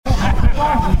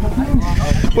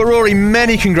Well, Rory,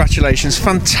 many congratulations.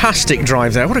 Fantastic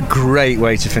drive there. What a great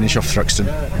way to finish off Thruxton.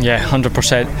 Yeah,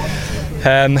 100%.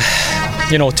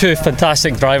 Two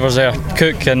fantastic drivers there,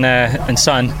 Cook and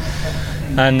Sutton.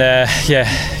 And I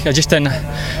just didn't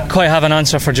quite have an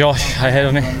answer for Josh ahead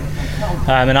of me.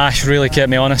 And Ash really kept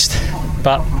me honest.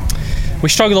 But we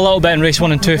struggled a little bit in race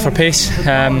 1 and 2 for pace. We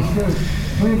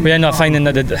ended up finding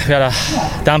that we had a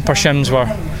damper shims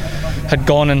had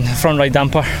gone in the front right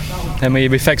damper, and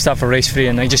we fixed that for race 3,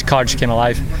 and car just came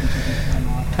alive.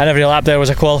 And every lap there was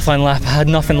a qualifying lap. I had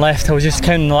nothing left. I was just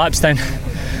counting the laps down,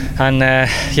 and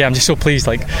I'm just so pleased.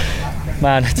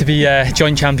 Man, to be a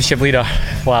joint championship leader,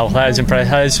 wow, that is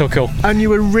impressive. That is so cool. And you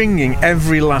were ringing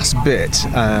every last bit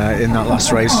in that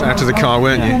last race out of the car,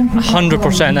 weren't you?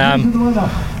 100%.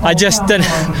 I just didn't.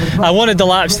 I wanted the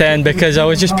laps to end because I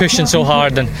was just pushing so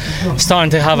hard and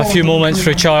starting to have a few moments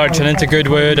through Charge and into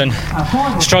Goodwood and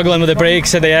struggling with the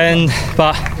brakes at the end.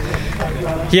 But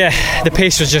the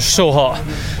pace was just so hot.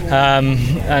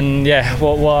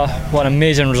 What an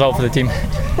amazing result for the team.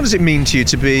 What does it mean to you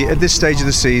to be at this stage of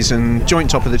the season, joint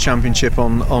top of the championship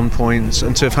on points,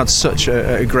 and to have had such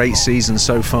a great season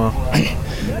so far?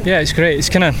 Yeah, it's great.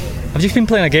 It's I've just been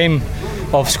playing a game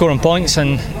of scoring points,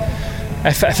 and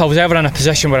if I was ever in a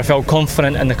position where I felt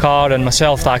confident in the car and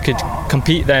myself that I could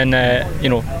compete, then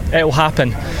it'll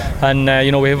happen. And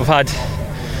we've had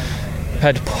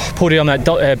podium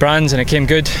at Brands and it came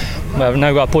good. We've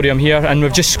now got a podium here, and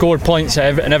we've just scored points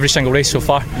in every single race so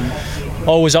far.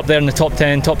 Always up there in the top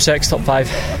 10, top 6, top 5,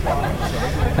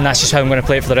 and that's just how I'm going to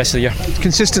play it for the rest of the year.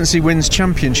 Consistency wins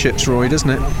championships, Roy,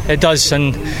 doesn't it? It does,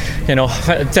 and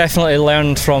definitely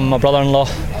learned from my brother-in-law.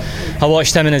 I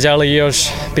watched him in his early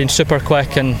years being super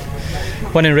quick and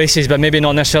winning races, but maybe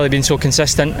not necessarily being so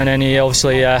consistent, and then he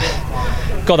obviously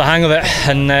got the hang of it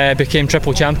and became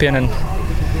triple champion, and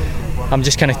I'm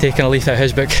just taking a leaf out of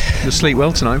his book. You'll sleep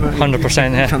well tonight, won't you?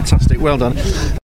 100%, yeah. Fantastic, well done.